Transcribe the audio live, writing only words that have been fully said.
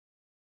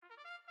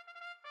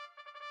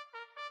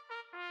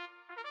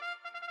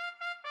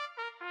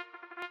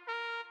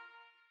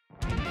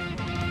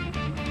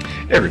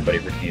Everybody,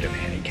 Rick Needham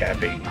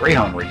handicapping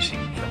greyhound racing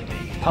from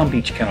the Palm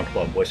Beach Kennel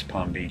Club, West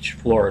Palm Beach,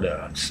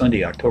 Florida, on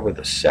Sunday, October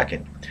the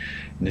 2nd.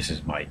 And this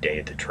is my day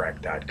at the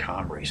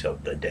track.com race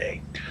of the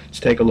day. Let's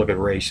take a look at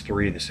race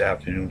 3 this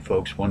afternoon,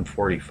 folks.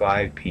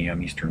 1:45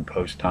 p.m. Eastern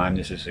Post Time.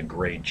 This is a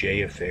grade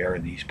J affair,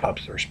 and these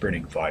pups are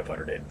sprinting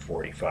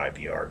 545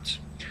 yards.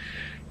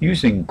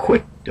 Using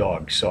Quick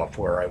Dog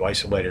software, I've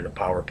isolated a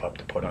power pup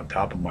to put on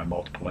top of my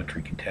multiple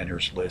entry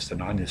contenders list,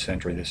 and on this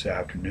entry this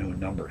afternoon,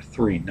 number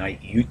 3,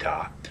 Night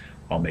Utah,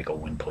 I'll make a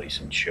win, place,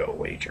 and show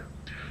wager.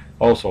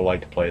 Also like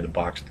to play the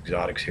boxed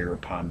exotics here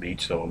at Palm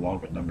Beach, so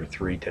along with number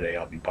 3 today,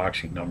 I'll be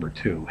boxing number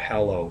 2,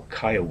 Hello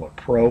Kiowa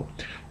Pro,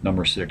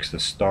 number 6, The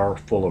Star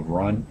Full of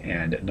Run,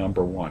 and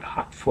number 1,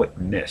 Hot Foot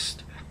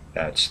Mist.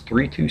 That's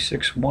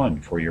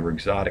 3261 for your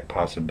exotic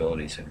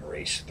possibilities in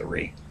race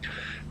 3.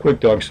 Quick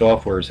Dog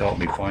software has helped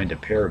me find a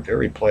pair of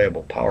very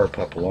playable power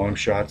pup long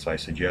shots. I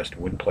suggest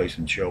win, place,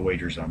 and show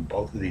wagers on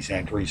both of these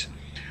entries.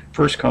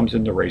 First comes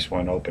in the race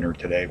 1 opener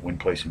today, win,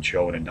 place, and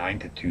show in a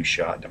 9-2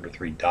 shot, number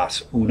 3,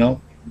 Das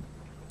Uno.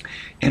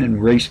 And in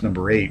race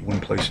number 8, win,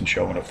 place, and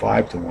show in a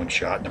 5-1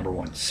 shot, number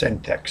 1,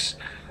 Centex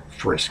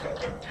Frisco.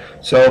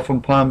 So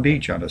from Palm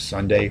Beach on a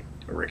Sunday,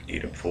 Rick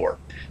Needham for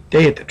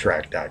Day at the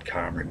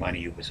Track.com,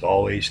 reminding you as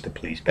always to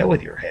please bet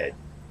with your head,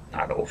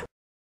 not over.